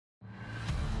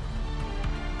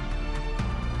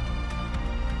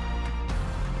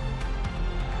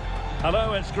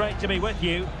Hello, it's great to be with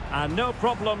you, and no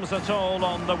problems at all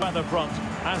on the weather front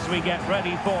as we get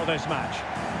ready for this match.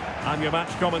 I'm your match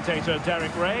commentator,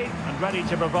 Derek Ray, and ready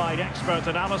to provide expert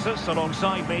analysis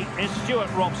alongside me is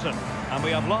Stuart Robson. And we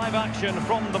have live action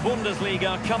from the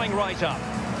Bundesliga coming right up.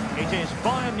 It is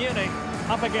Bayern Munich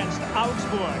up against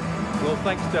Augsburg. Well,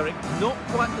 thanks, Derek. Not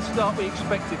quite the start we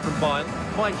expected from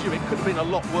Bayern. Mind you, it could have been a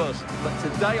lot worse. But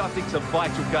today, I think it's a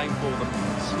vital game for them.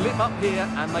 Slip up here,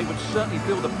 and they would certainly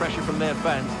feel the pressure from their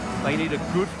fans. They need a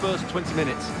good first 20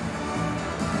 minutes.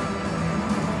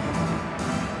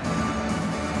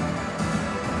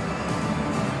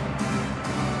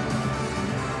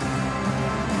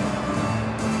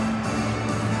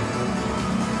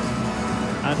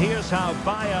 And here's how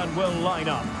Bayern will line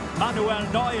up. Manuel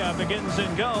Neuer begins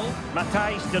in goal.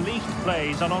 Matthijs de Ligt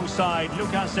plays alongside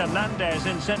Lucas Hernandez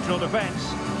in central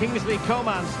defence. Kingsley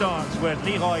Coman starts with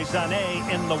Leroy Sané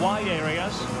in the wide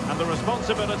areas. And the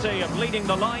responsibility of leading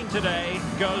the line today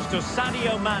goes to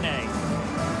Sadio Mane.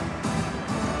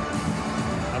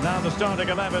 And now the starting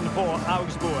 11 for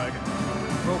Augsburg.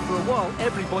 Well, for a while,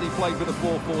 everybody played with a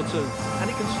 4-4-2, and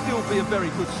it can still be a very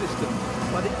good system.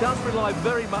 But it does rely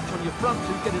very much on your front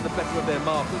two getting the better of their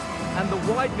markers, and the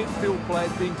wide midfield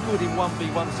players being good in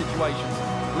 1v1 situations.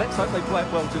 Let's hope they play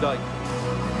it well today.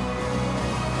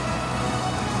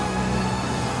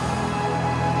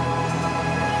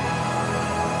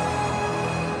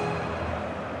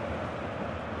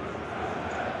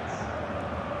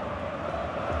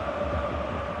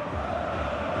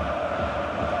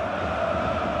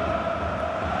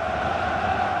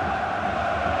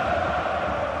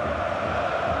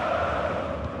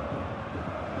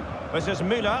 This is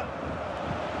Müller.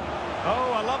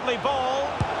 Oh, a lovely ball.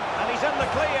 And he's in the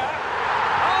clear.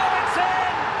 Oh, it's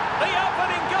in! The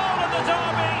opening goal of the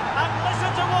derby. And listen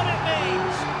to what it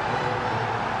means.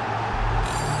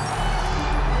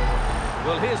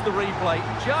 Well, here's the replay.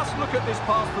 Just look at this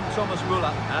pass from Thomas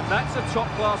Müller. And that's a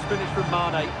top-class finish from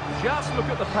Mane. Just look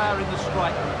at the power in the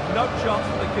strike. No chance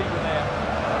for the keeper there.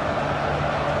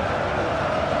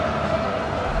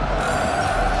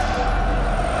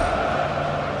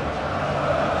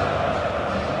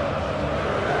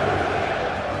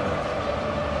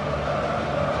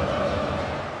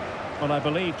 Well, I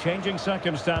believe changing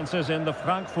circumstances in the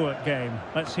Frankfurt game.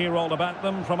 Let's hear all about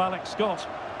them from Alex Scott.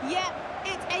 Yeah,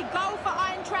 it's a goal for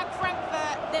Eintracht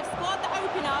Frankfurt. They've scored the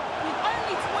opener with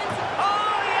only 20...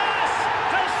 Oh, yes!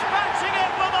 Dispatching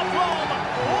it with a plum!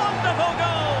 Wonderful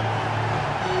goal!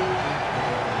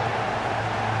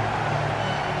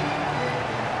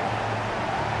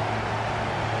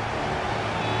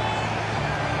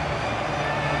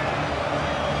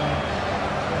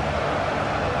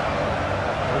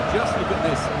 Just look at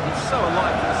this. He's so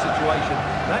alive to the situation.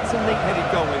 That's a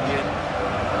neat-headed goal in the end.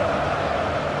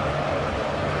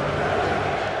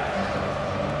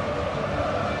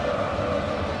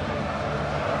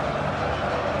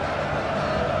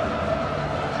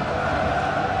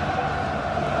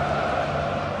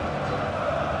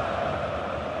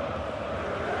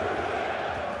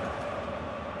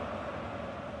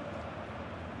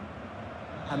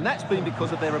 And that's been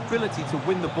because of their ability to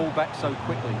win the ball back so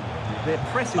quickly. Their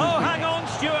pressing has been... hang on,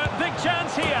 Stuart. Big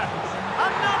chance here.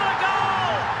 Another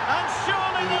goal! And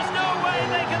surely there's no way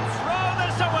they can throw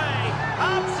this away.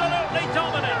 Absolutely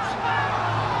dominant.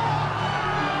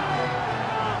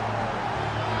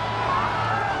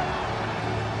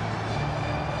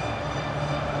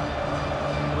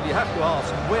 Well, you have to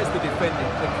ask, where's the defending?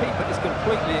 The keeper is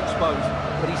completely exposed,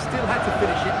 but he still had to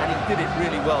finish it, and he did it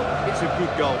really well. It's a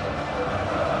good goal.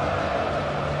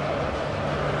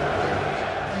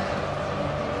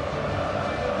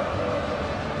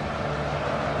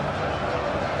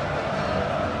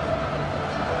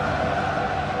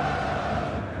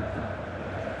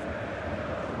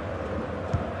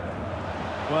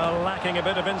 Well, lacking a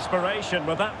bit of inspiration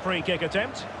with that free kick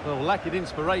attempt. Well, lacking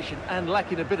inspiration and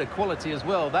lacking a bit of quality as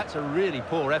well. That's a really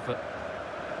poor effort.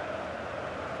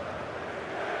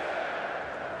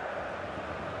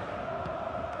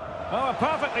 Oh, a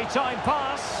perfectly timed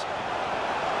pass.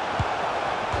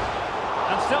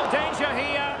 And still danger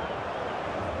here.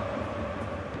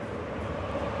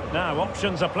 Now,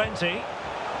 options are plenty.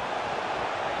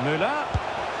 Müller.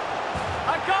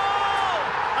 A goal!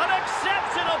 An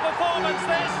exceptional performance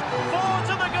this. 4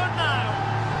 to the good now.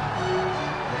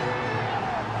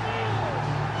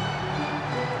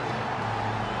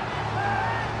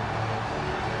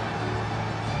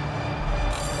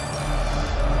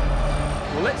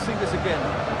 Well, let's see this again.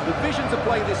 The vision to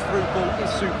play this through ball is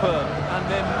superb, and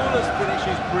then Müller's finish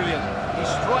is brilliant. He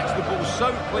strikes the ball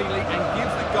so cleanly and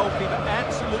gives the goalkeeper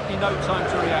absolutely no time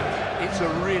to react. It's a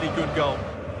really good goal.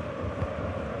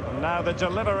 Now the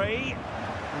delivery,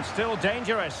 and still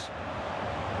dangerous.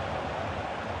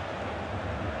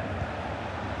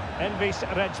 Envis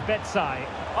Rejbetsai.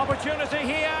 Opportunity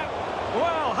here.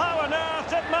 Well, how on earth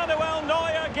did Manuel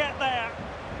Neuer get there?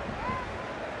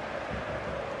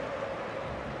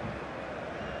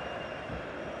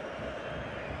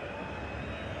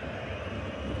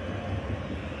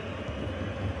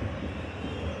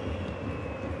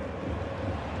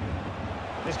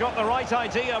 He's got the right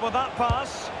idea with that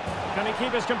pass. Can he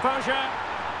keep his composure?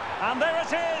 And there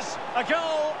it is, a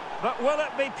goal. But will it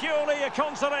be purely a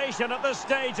consolation at this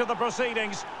stage of the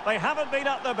proceedings? They haven't been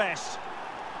at their best.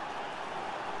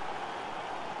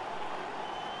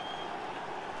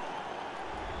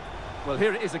 Well,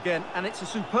 here it is again, and it's a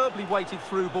superbly weighted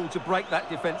through ball to break that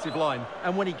defensive line.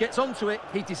 And when he gets onto it,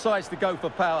 he decides to go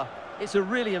for power. It's a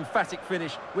really emphatic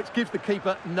finish, which gives the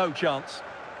keeper no chance.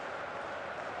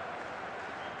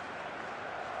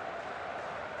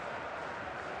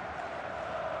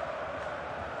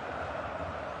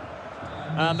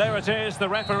 And there it is, the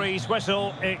referee's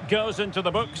whistle. It goes into the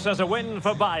books as a win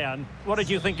for Bayern. What did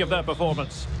you think of their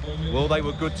performance? Well, they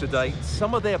were good today.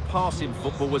 Some of their passing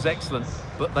football was excellent,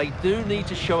 but they do need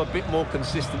to show a bit more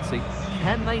consistency.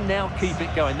 Can they now keep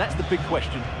it going? That's the big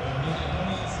question.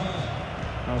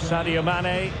 Well, Sadio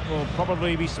Mane will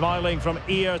probably be smiling from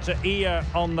ear to ear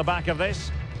on the back of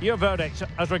this. Your verdict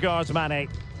as regards Mane?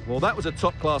 Well, that was a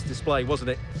top-class display,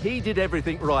 wasn't it? He did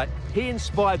everything right. He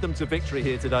inspired them to victory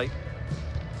here today.